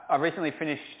I recently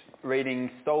finished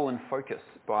reading Stolen Focus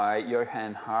by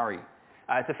Johann Hari.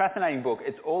 It's a fascinating book.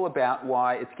 It's all about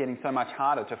why it's getting so much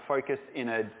harder to focus in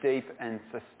a deep and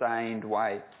sustained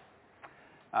way.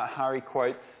 Hari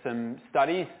quotes some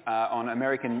studies on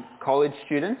American college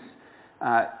students,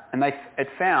 and it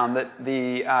found that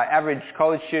the average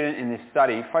college student in this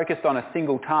study focused on a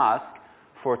single task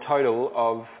for a total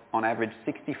of, on average,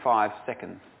 65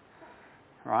 seconds.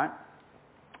 Right?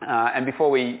 And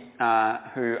before we,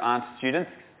 who aren't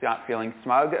students, start feeling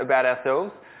smug about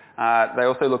ourselves, they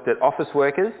also looked at office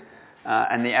workers,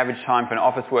 and the average time for an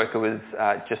office worker was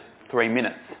just 3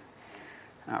 minutes.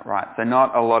 Right, so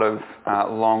not a lot of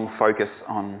long focus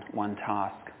on one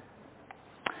task.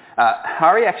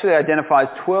 Hari actually identifies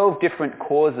 12 different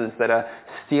causes that are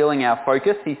stealing our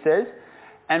focus, he says,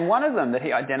 and one of them that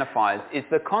he identifies is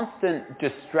the constant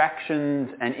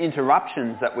distractions and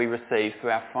interruptions that we receive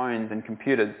through our phones and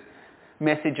computers.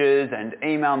 Messages and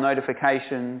email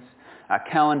notifications,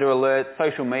 calendar alerts,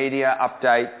 social media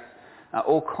updates,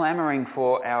 all clamouring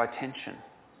for our attention.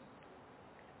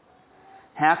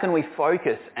 How can we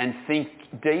focus and think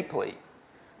deeply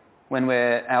when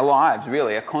our lives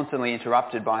really are constantly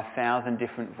interrupted by 1,000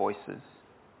 different voices?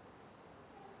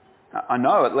 I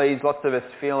know it leaves lots of us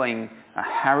feeling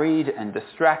harried and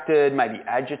distracted, maybe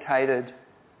agitated.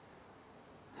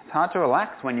 It's hard to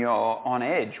relax when you're on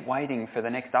edge waiting for the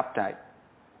next update.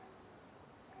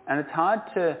 And it's hard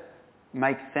to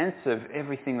make sense of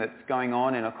everything that's going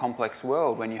on in a complex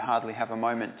world when you hardly have a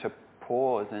moment to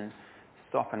pause and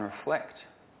stop and reflect.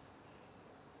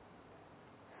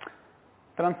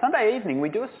 But on Sunday evening, we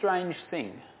do a strange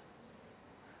thing.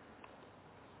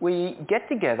 We get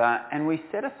together and we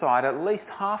set aside at least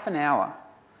half an hour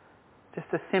just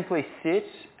to simply sit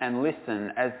and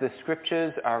listen as the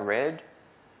scriptures are read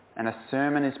and a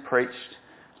sermon is preached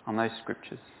on those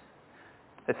scriptures.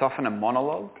 It's often a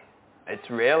monologue. It's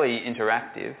rarely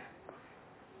interactive.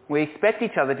 We expect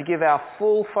each other to give our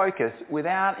full focus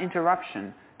without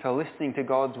interruption to listening to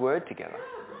God's word together.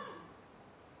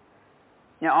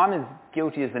 Now, I'm as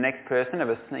guilty as the next person of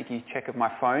a sneaky check of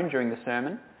my phone during the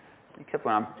sermon. Except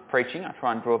when I'm preaching, I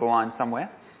try and draw the line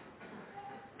somewhere.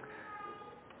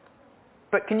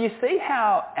 But can you see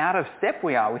how out of step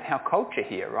we are with our culture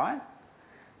here, right?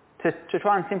 To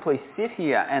try and simply sit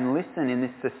here and listen in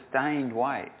this sustained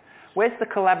way. Where's the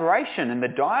collaboration and the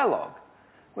dialogue?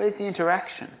 Where's the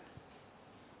interaction?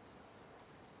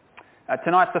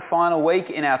 Tonight's the final week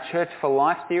in our Church for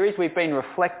Life series. We've been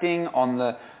reflecting on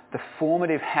the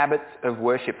formative habits of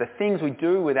worship, the things we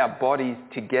do with our bodies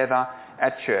together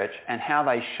at church and how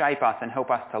they shape us and help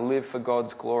us to live for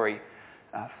God's glory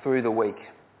through the week.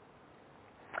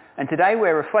 And today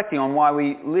we're reflecting on why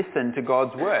we listen to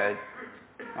God's word,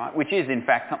 right? Which is in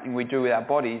fact something we do with our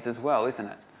bodies as well, isn't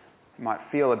it? It might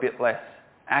feel a bit less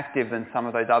active than some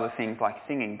of those other things like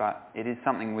singing, but it is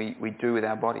something we do with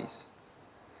our bodies.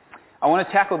 I want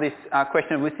to tackle this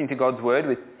question of listening to God's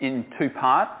word in two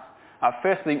parts.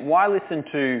 Firstly, why listen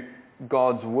to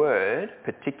God's word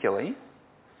particularly?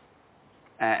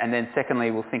 And then secondly,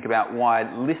 we'll think about why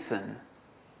listen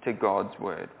to God's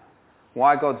word.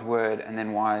 Why God's word and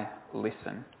then why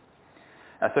listen?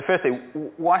 So firstly,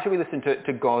 why should we listen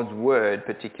to God's word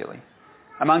particularly?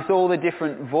 Amongst all the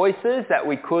different voices that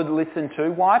we could listen to,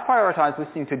 why prioritise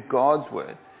listening to God's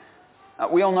word?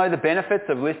 We all know the benefits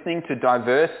of listening to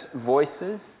diverse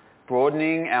voices,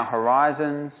 broadening our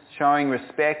horizons, showing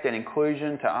respect and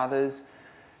inclusion to others,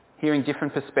 hearing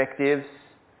different perspectives.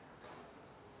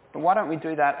 But why don't we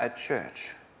do that at church?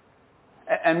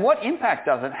 And what impact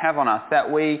does it have on us that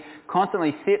we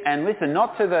constantly sit and listen,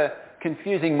 not to the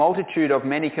confusing multitude of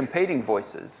many competing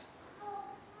voices,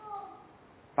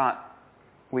 but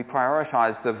we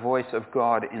prioritise the voice of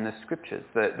God in the scriptures,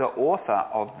 the author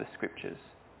of the scriptures.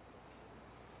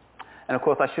 And of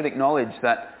course I should acknowledge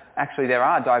that actually there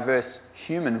are diverse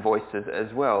human voices as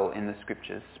well in the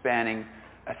scriptures, spanning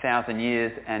 1,000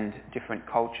 years and different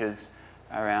cultures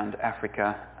around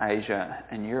Africa, Asia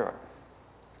and Europe.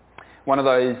 One of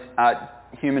those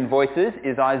human voices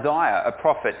is Isaiah, a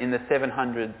prophet in the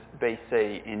 700s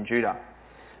BC in Judah.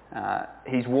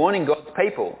 He's warning God's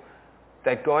people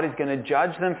that God is going to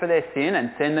judge them for their sin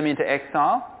and send them into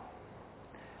exile.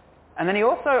 And then he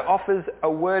also offers a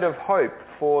word of hope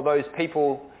for those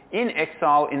people in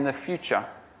exile in the future.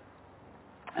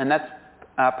 And that's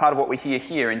part of what we hear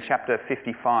here in chapter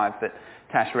 55 that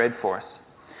Tash read for us.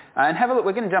 And have a look,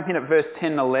 we're going to jump in at verse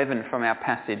 10 and 11 from our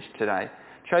passage today.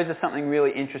 It shows us something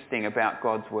really interesting about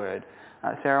God's word.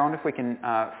 Sarah, I wonder if we can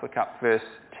flick up verse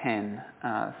 10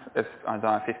 of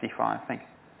Isaiah 55. Thanks.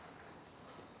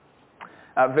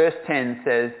 Verse 10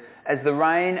 says, as the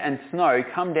rain and snow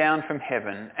come down from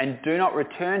heaven and do not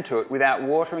return to it without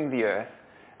watering the earth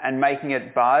and making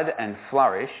it bud and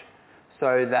flourish,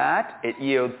 so that it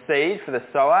yields seed for the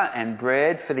sower and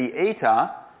bread for the eater,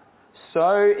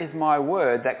 so is my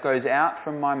word that goes out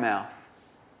from my mouth.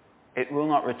 It will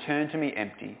not return to me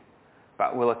empty,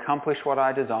 but will accomplish what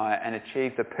I desire and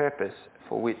achieve the purpose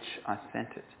for which I sent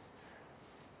it.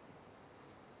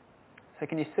 So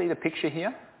can you see the picture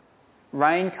here?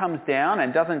 Rain comes down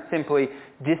and doesn't simply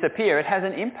disappear. It has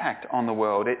an impact on the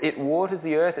world. It waters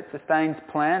the earth, it sustains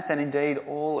plants and indeed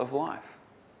all of life.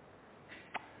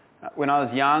 When I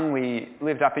was young, we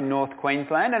lived up in North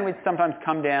Queensland, and we'd sometimes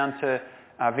come down to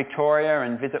Victoria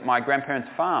and visit my grandparents'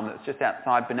 farm that's just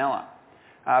outside Benalla.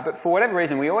 But for whatever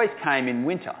reason, we always came in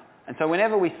winter. And so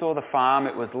whenever we saw the farm,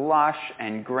 it was lush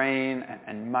and green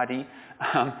and muddy.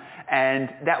 And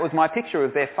that was my picture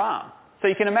of their farm. So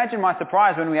you can imagine my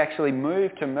surprise when we actually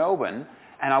moved to Melbourne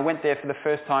and I went there for the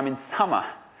first time in summer.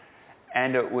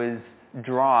 And it was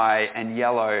dry and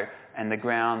yellow and the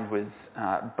ground was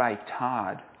baked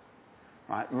hard.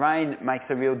 Right? Rain makes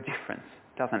a real difference,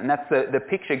 doesn't it? And that's the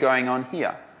picture going on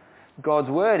here. God's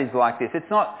word is like this. It's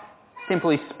not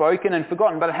simply spoken and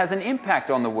forgotten, but it has an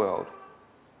impact on the world.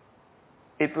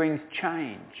 It brings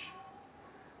change.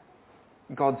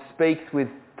 God speaks with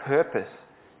purpose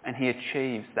and he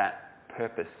achieves that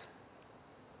purpose.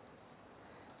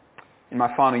 In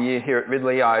my final year here at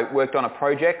Ridley, I worked on a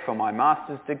project for my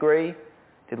master's degree,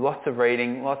 did lots of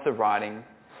reading, lots of writing,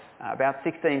 about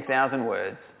 16,000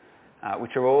 words,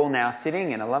 which are all now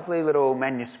sitting in a lovely little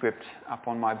manuscript up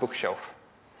on my bookshelf.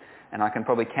 And I can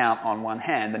probably count on one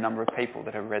hand the number of people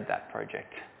that have read that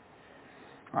project.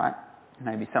 Right?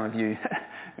 Maybe some of you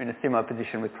are in a similar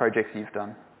position with projects you've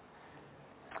done.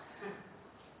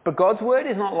 But God's word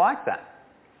is not like that.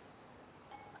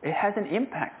 It has an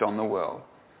impact on the world.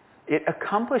 It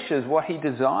accomplishes what he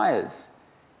desires.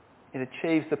 It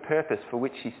achieves the purpose for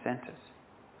which he sent us.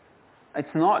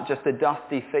 It's not just a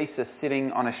dusty thesis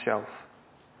sitting on a shelf.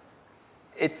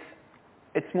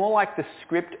 It's more like the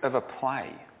script of a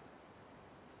play.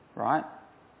 Right?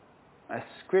 A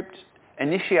script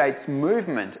initiates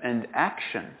movement and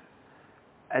action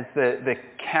as the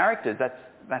characters,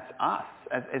 that's us,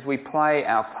 as we play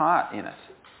our part in it.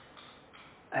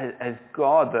 As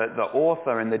God, the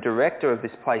author and the director of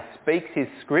this play, speaks his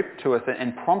script to us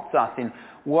and prompts us in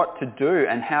what to do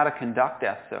and how to conduct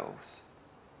ourselves.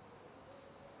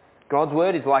 God's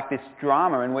word is like this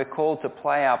drama and we're called to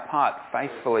play our part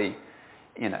faithfully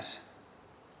in it.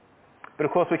 But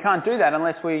of course we can't do that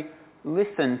unless we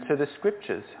listen to the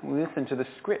scriptures. We listen to the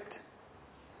script.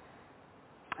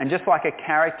 And just like a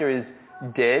character is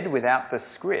dead without the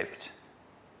script,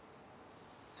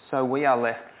 so we are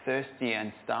left thirsty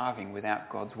and starving without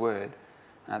God's word.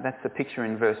 That's the picture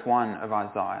in verse 1 of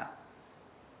Isaiah.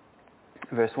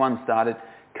 Verse 1 started,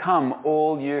 "Come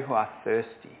all you who are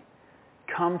thirsty,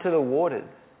 come to the waters.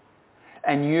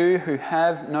 And you who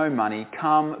have no money,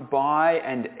 come buy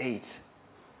and eat.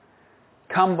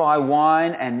 Come buy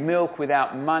wine and milk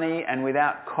without money and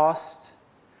without cost.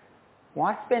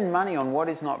 Why spend money on what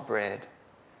is not bread,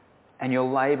 and your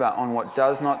labour on what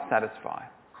does not satisfy?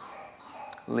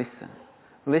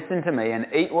 Listen to me and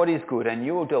eat what is good, and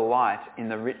you will delight in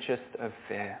the richest of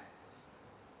fare."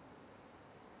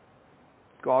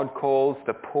 God calls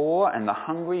the poor and the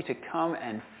hungry to come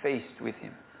and feast with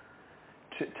him,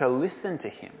 to listen to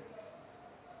him.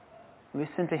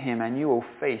 Listen to him and you will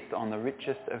feast on the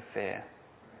richest of fare.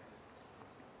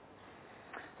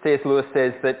 C.S. Lewis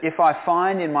says that if I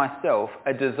find in myself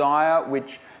a desire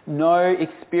which no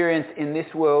experience in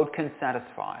this world can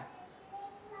satisfy,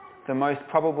 the most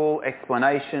probable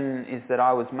explanation is that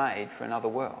I was made for another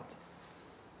world.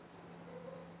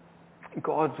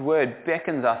 God's word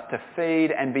beckons us to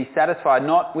feed and be satisfied,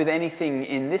 not with anything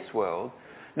in this world,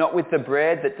 not with the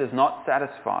bread that does not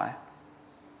satisfy,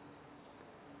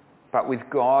 but with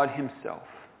God himself.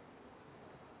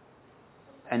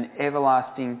 An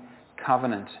everlasting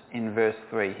covenant in verse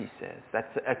 3, he says.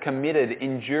 That's a committed,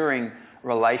 enduring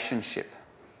relationship.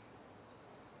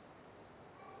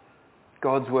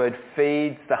 God's word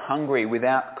feeds the hungry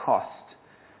without cost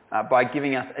by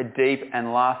giving us a deep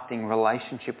and lasting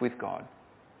relationship with God.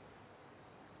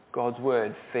 God's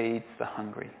word feeds the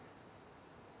hungry.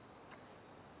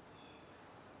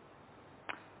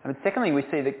 And secondly, we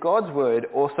see that God's word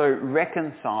also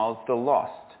reconciles the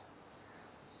lost.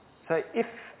 So if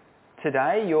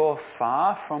today you're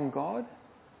far from God,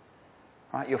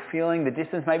 right, you're feeling the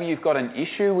distance, maybe you've got an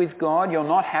issue with God, you're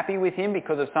not happy with him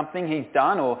because of something he's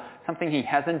done or something he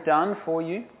hasn't done for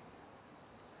you,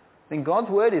 then God's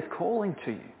word is calling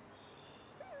to you.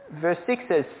 Verse 6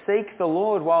 says, "Seek the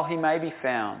Lord while he may be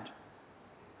found.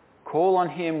 Call on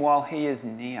him while he is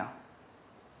near."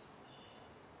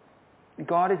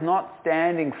 God is not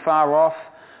standing far off,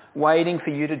 waiting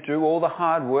for you to do all the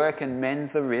hard work and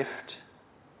mend the rift.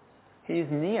 He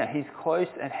is near. He's close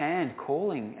at hand,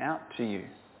 calling out to you.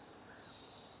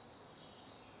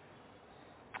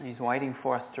 He's waiting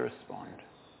for us to respond.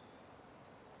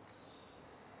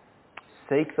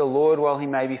 Seek the Lord while he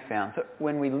may be found. So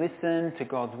when we listen to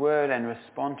God's word and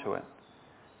respond to it,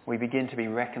 we begin to be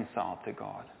reconciled to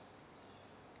God.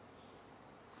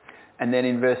 And then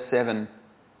in verse 7,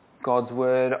 God's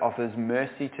word offers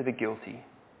mercy to the guilty.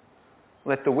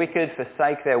 "Let the wicked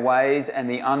forsake their ways and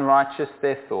the unrighteous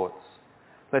their thoughts.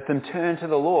 Let them turn to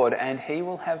the Lord, and he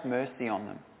will have mercy on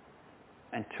them,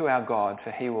 and to our God,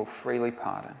 for he will freely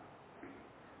pardon."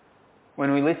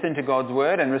 When we listen to God's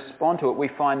word and respond to it, we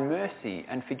find mercy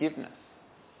and forgiveness.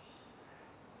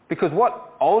 Because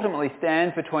what ultimately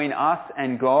stands between us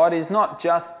and God is not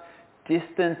just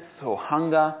distance or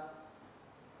hunger,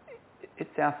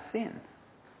 it's our sin.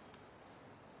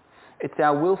 It's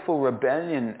our willful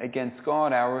rebellion against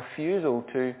God, our refusal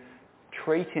to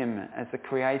treat him as the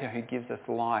creator who gives us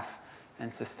life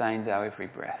and sustains our every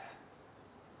breath.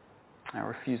 Our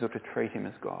refusal to treat him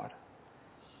as God.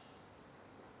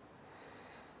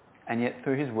 And yet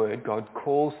through his word, God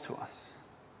calls to us.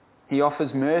 He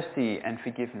offers mercy and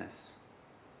forgiveness.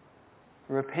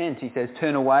 Repent, he says,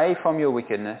 turn away from your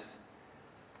wickedness.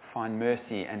 Find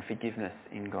mercy and forgiveness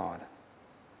in God.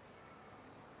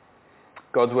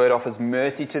 God's word offers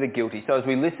mercy to the guilty. So as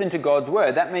we listen to God's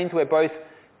word, that means we're both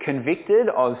convicted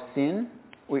of sin.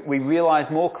 We realise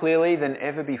more clearly than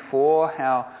ever before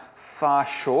how far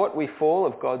short we fall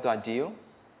of God's ideal.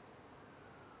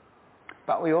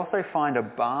 But we also find a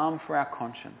balm for our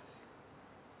conscience.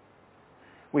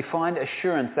 We find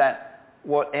assurance that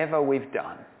whatever we've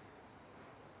done,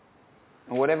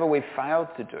 or whatever we've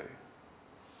failed to do,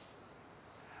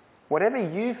 whatever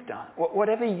you've done,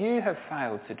 whatever you have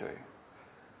failed to do,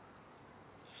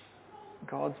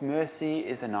 God's mercy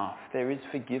is enough. There is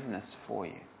forgiveness for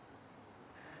you.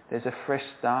 There's a fresh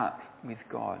start with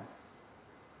God.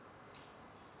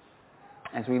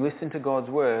 As we listen to God's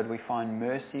word, we find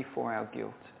mercy for our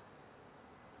guilt.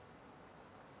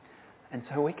 And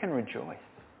so we can rejoice.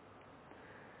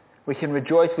 We can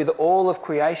rejoice with all of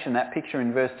creation, that picture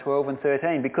in verse 12 and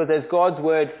 13, because as God's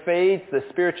word feeds the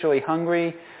spiritually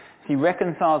hungry, he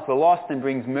reconciles the lost and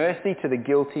brings mercy to the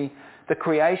guilty, the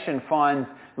creation finds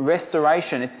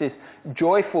restoration. It's this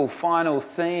joyful final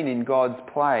scene in God's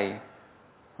play,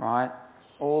 right?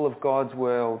 All of God's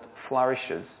world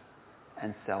flourishes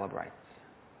and celebrates.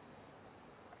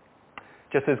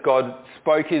 Just as God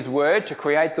spoke his word to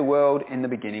create the world in the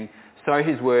beginning, so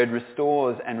his word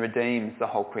restores and redeems the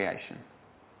whole creation.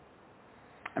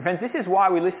 And friends, this is why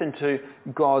we listen to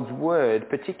God's word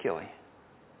particularly.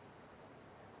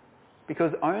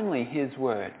 Because only his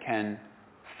word can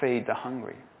feed the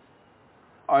hungry.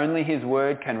 Only his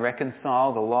word can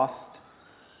reconcile the lost.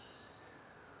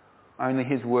 Only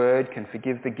his word can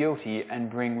forgive the guilty and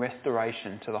bring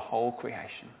restoration to the whole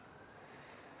creation.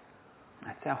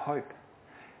 That's our hope.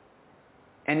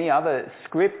 Any other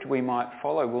script we might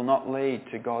follow will not lead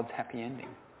to God's happy ending.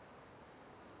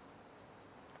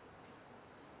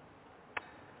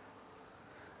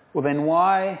 Well then,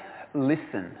 why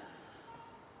listen?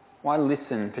 Why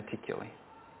listen particularly?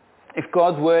 If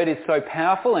God's word is so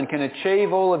powerful and can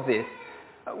achieve all of this,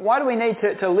 why do we need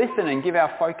to listen and give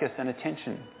our focus and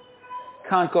attention?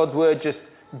 Can't God's word just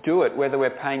do it whether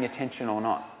we're paying attention or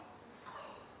not?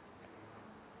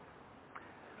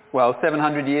 Well,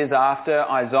 700 years after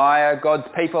Isaiah, God's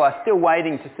people are still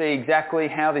waiting to see exactly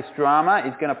how this drama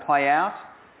is going to play out,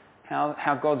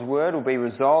 how God's word will be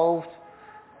resolved.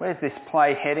 Where's this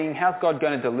play heading? How's God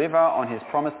going to deliver on his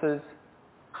promises?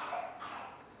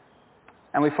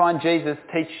 And we find Jesus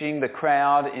teaching the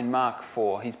crowd in Mark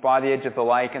 4. He's by the edge of the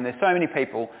lake and there's so many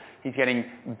people, he's getting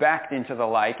backed into the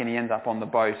lake and he ends up on the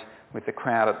boat with the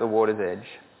crowd at the water's edge.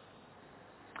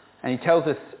 And he tells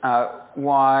us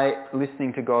why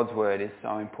listening to God's word is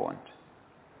so important.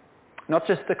 Not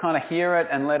just to kind of hear it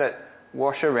and let it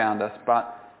wash around us,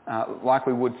 but like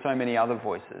we would so many other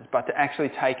voices, but to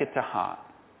actually take it to heart,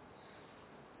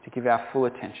 to give our full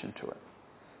attention to it.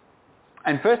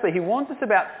 And firstly, he warns us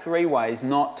about 3 ways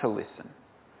not to listen.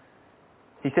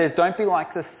 He says, don't be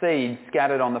like the seed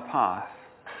scattered on the path.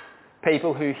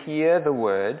 People who hear the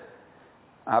word,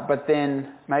 but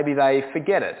then maybe they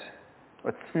forget it.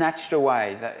 Or it's snatched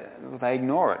away. They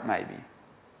ignore it maybe.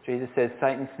 Jesus says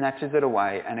Satan snatches it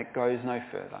away and it goes no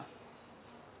further.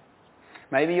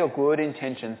 Maybe your good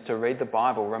intentions to read the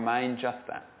Bible remain just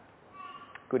that.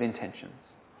 good intentions,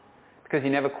 because you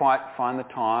never quite find the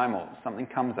time or something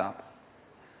comes up.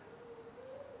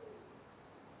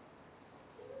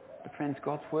 But friends,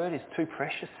 God's word is too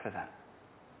precious for that.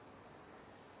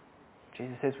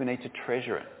 Jesus says we need to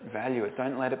treasure it, value it.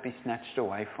 Don't let it be snatched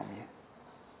away from you.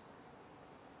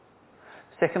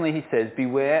 Secondly, he says,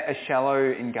 beware a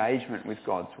shallow engagement with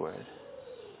God's word.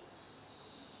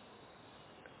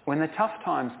 When the tough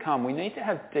times come, we need to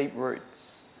have deep roots,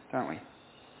 don't we?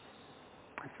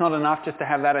 It's not enough just to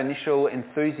have that initial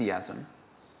enthusiasm.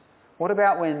 What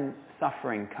about when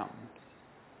suffering comes?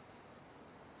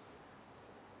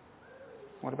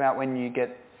 What about when you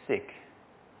get sick?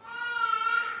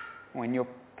 When your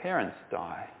parents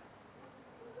die?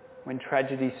 When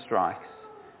tragedy strikes?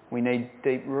 We need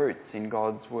deep roots in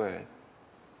God's word.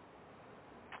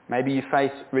 Maybe you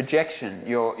face rejection.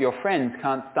 Your friends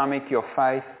can't stomach your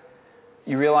faith.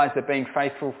 You realise that being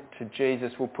faithful to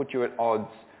Jesus will put you at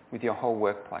odds with your whole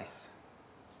workplace.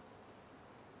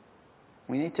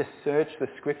 We need to search the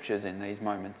scriptures in these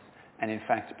moments, and in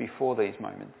fact before these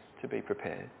moments, to be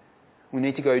prepared. We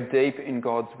need to go deep in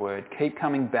God's word. Keep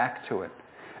coming back to it.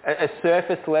 A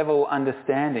surface level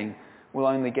understanding will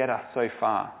only get us so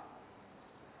far.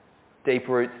 Deep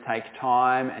roots take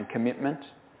time and commitment,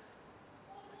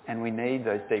 and we need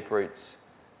those deep roots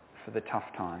for the tough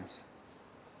times.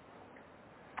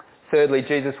 Thirdly,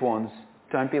 Jesus warns,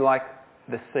 don't be like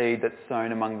the seed that's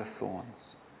sown among the thorns.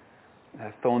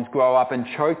 Thorns grow up and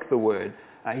choke the word.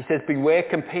 He says, beware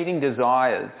competing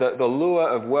desires, the lure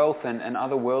of wealth and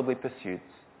other worldly pursuits.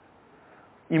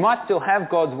 You might still have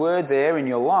God's word there in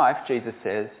your life, Jesus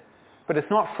says, but it's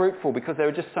not fruitful because there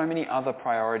are just so many other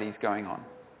priorities going on.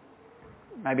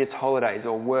 Maybe it's holidays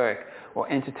or work or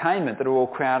entertainment that are all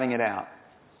crowding it out.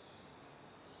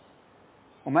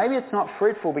 Or maybe it's not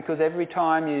fruitful because every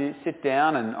time you sit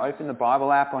down and open the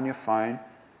Bible app on your phone,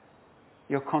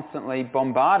 you're constantly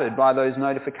bombarded by those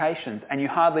notifications and you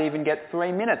hardly even get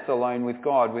 3 minutes alone with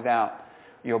God without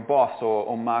your boss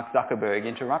or Mark Zuckerberg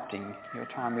interrupting your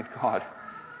time with God.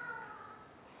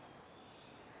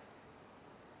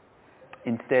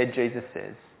 Instead, Jesus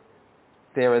says,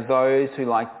 there are those who,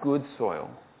 like good soil,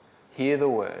 hear the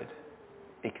word,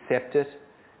 accept it,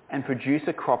 and produce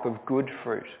a crop of good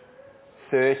fruit,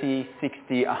 30,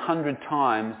 60, 100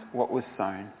 times what was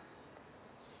sown.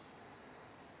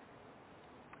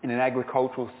 In an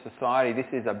agricultural society,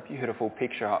 this is a beautiful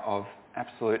picture of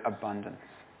absolute abundance,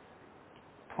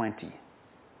 plenty.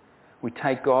 We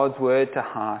take God's word to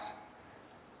heart.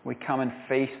 We come and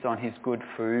feast on his good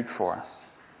food for us.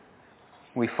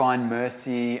 We find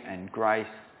mercy and grace.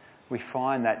 We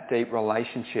find that deep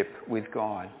relationship with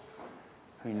God,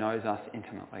 who knows us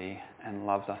intimately and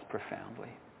loves us profoundly.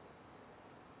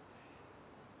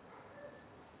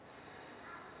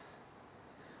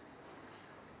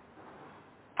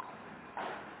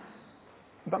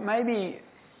 But maybe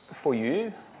for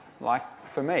you, like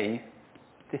for me,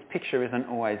 this picture isn't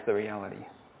always the reality.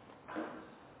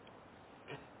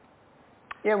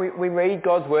 Yeah, we read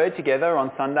God's word together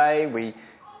on Sunday. We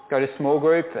go to small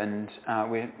group and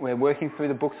we're working through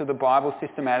the books of the Bible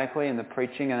systematically in the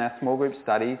preaching and our small group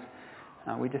studies.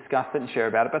 We discuss it and share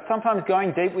about it. But sometimes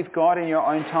going deep with God in your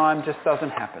own time just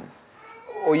doesn't happen.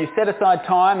 Or you set aside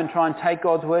time and try and take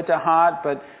God's word to heart,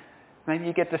 but maybe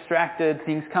you get distracted,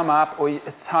 things come up, or it's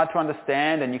hard to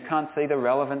understand and you can't see the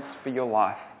relevance for your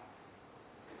life.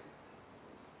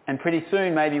 And pretty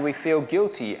soon maybe we feel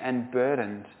guilty and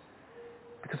burdened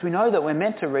because we know that we're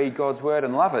meant to read God's word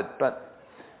and love it, but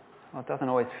it doesn't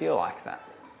always feel like that.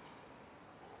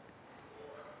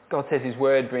 God says his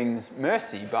word brings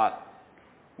mercy, but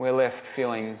we're left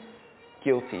feeling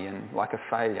guilty and like a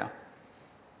failure.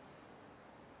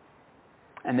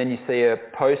 And then you see a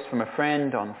post from a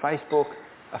friend on Facebook,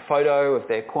 a photo of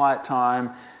their quiet time,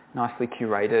 nicely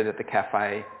curated at the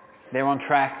cafe. They're on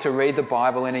track to read the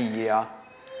Bible in a year.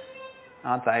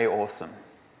 Aren't they awesome?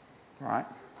 Right?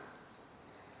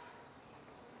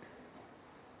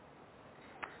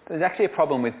 There's actually a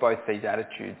problem with both these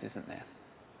attitudes, isn't there?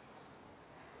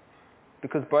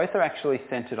 Because both are actually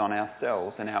centred on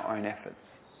ourselves and our own efforts.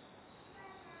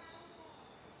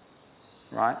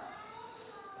 Right?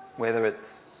 Whether it's,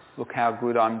 look how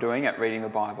good I'm doing at reading the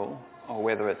Bible, or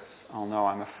whether it's, oh no,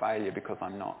 I'm a failure because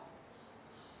I'm not.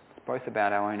 It's both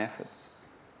about our own efforts.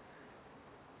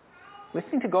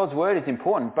 Listening to God's word is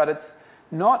important, but it's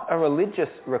not a religious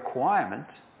requirement,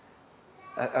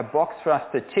 a box for us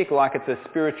to tick like it's a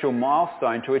spiritual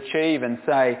milestone to achieve and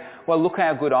say, well, look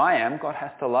how good I am, God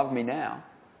has to love me now.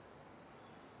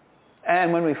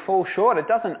 And when we fall short, it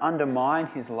doesn't undermine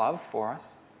his love for us.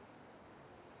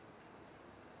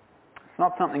 It's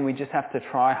not something we just have to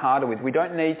try harder with. We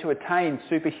don't need to attain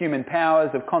superhuman powers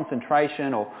of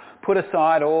concentration or put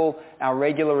aside all our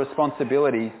regular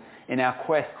responsibilities in our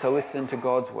quest to listen to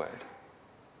God's word.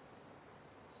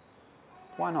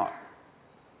 Why not?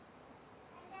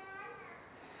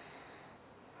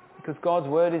 Because God's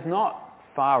word is not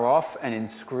far off and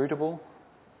inscrutable.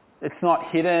 It's not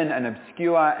hidden and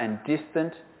obscure and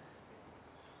distant.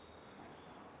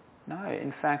 No,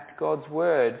 in fact, God's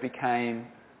word became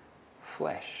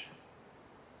flesh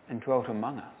and dwelt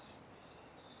among us.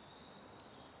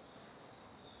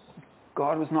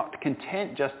 God was not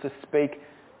content just to speak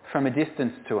from a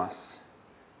distance to us.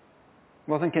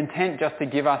 He wasn't content just to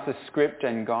give us a script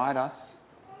and guide us.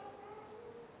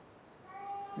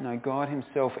 No, God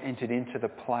himself entered into the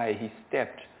play. He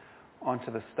stepped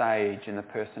onto the stage in the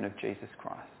person of Jesus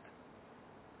Christ.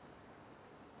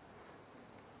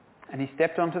 And he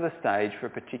stepped onto the stage for a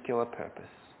particular purpose.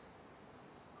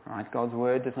 Right? God's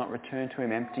word does not return to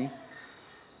him empty.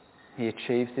 He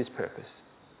achieves his purpose.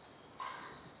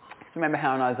 Remember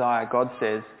how in Isaiah God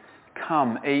says,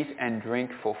 "Come, eat and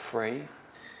drink for free."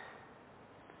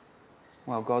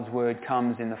 Well, God's word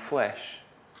comes in the flesh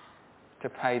to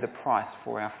pay the price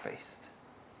for our feast.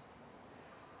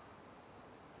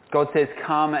 God says,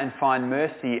 "Come and find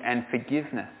mercy and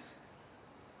forgiveness."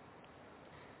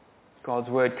 God's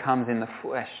word comes in the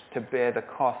flesh to bear the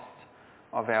cost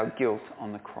of our guilt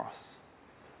on the cross,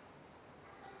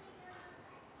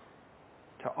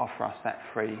 to offer us that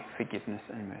free forgiveness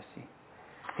and mercy.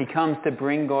 He comes to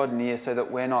bring God near so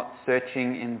that we're not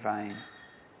searching in vain.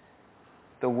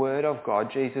 The word of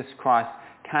God, Jesus Christ,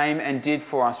 came and did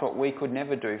for us what we could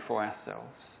never do for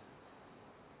ourselves.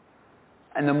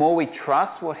 And the more we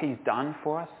trust what he's done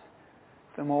for us,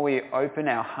 the more we open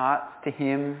our hearts to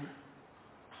him,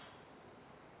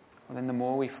 well, then the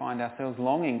more we find ourselves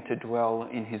longing to dwell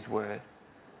in his word.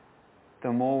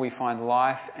 The more we find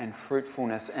life and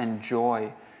fruitfulness and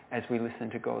joy as we listen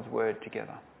to God's word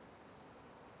together.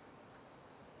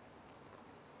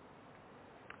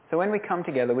 So when we come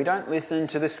together, we don't listen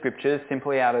to the scriptures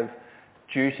simply out of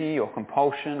duty or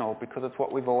compulsion or because it's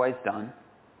what we've always done.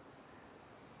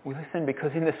 We listen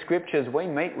because in the scriptures we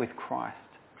meet with Christ,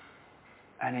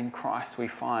 and in Christ we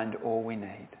find all we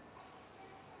need.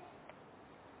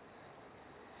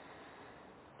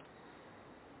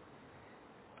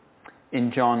 In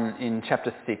John, in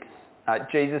chapter 6,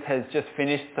 Jesus has just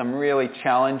finished some really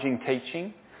challenging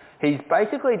teaching. He's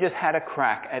basically just had a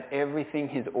crack at everything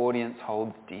his audience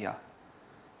holds dear.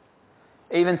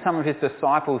 Even some of his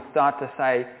disciples start to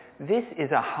say, "This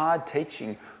is a hard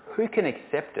teaching. Who can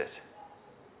accept it?"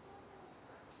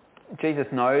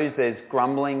 Jesus knows there's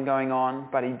grumbling going on,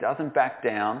 but he doesn't back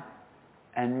down,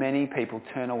 and many people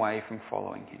turn away from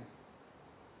following him.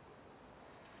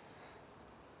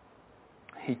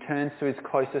 He turns to his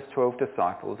closest 12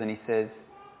 disciples and he says,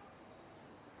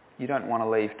 "You don't want to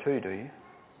leave too, do you?"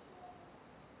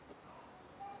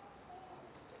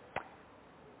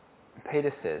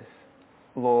 Peter says,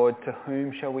 "Lord, to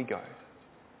whom shall we go?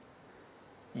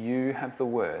 You have the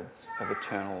words of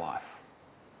eternal life."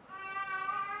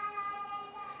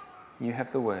 You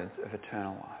have the words of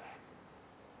eternal life.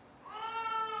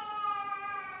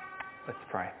 Let's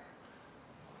pray.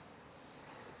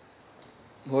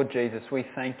 Lord Jesus, we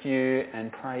thank you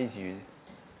and praise you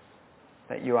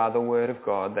that you are the Word of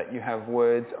God, that you have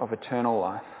words of eternal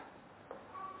life.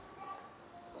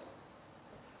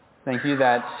 Thank you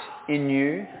that in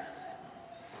you,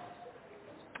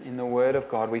 in the Word of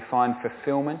God, we find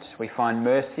fulfillment, we find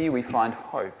mercy, we find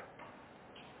hope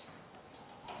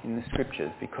in the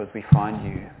Scriptures because we find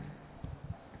you.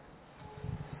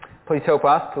 Please help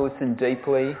us to listen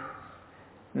deeply,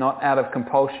 not out of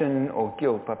compulsion or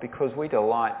guilt, but because we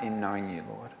delight in knowing you,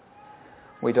 Lord.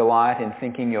 We delight in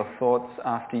thinking your thoughts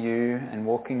after you and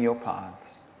walking your paths.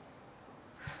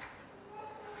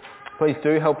 Please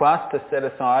do help us to set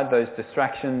aside those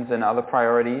distractions and other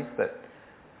priorities that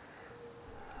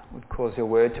would cause your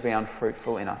word to be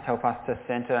unfruitful in us. Help us to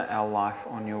centre our life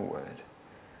on your word,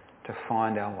 to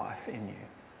find our life in you.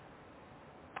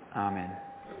 Amen.